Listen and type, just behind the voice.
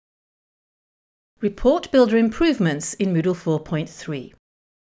Report Builder improvements in Moodle 4.3.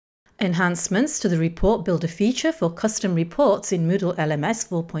 Enhancements to the Report Builder feature for custom reports in Moodle LMS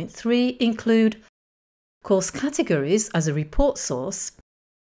 4.3 include course categories as a report source,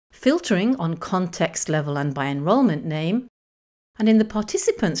 filtering on context level and by enrolment name, and in the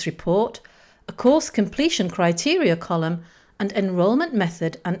participants report, a course completion criteria column and enrolment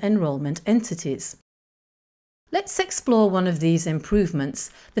method and enrolment entities. Let's explore one of these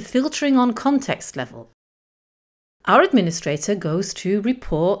improvements, the filtering on context level. Our administrator goes to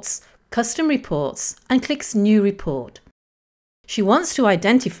Reports, Custom Reports and clicks New Report. She wants to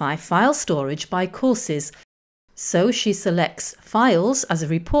identify file storage by courses, so she selects Files as a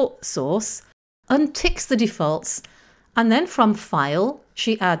report source, unticks the defaults, and then from File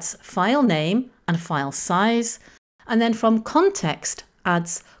she adds file name and file size, and then from Context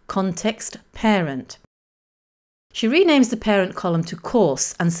adds Context Parent. She renames the parent column to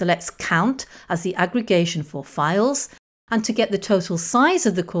Course and selects Count as the aggregation for files, and to get the total size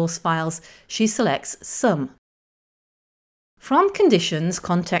of the course files, she selects Sum. From Conditions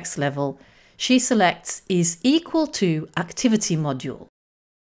context level, she selects is equal to activity module.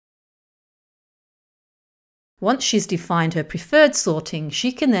 Once she's defined her preferred sorting,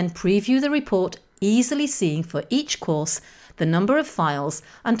 she can then preview the report, easily seeing for each course the number of files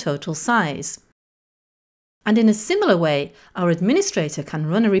and total size. And in a similar way, our administrator can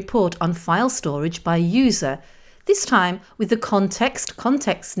run a report on file storage by user, this time with the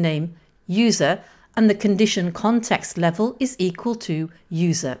context name user and the condition context level is equal to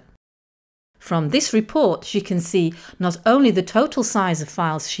user. From this report, she can see not only the total size of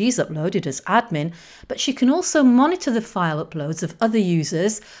files she's uploaded as admin, but she can also monitor the file uploads of other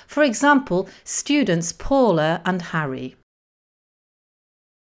users, for example, students Paula and Harry.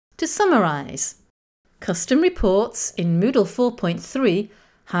 To summarize, custom reports in Moodle 4.3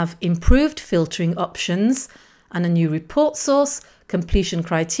 have improved filtering options and a new report source, completion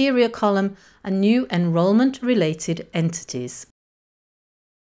criteria column, and new enrolment-related entities.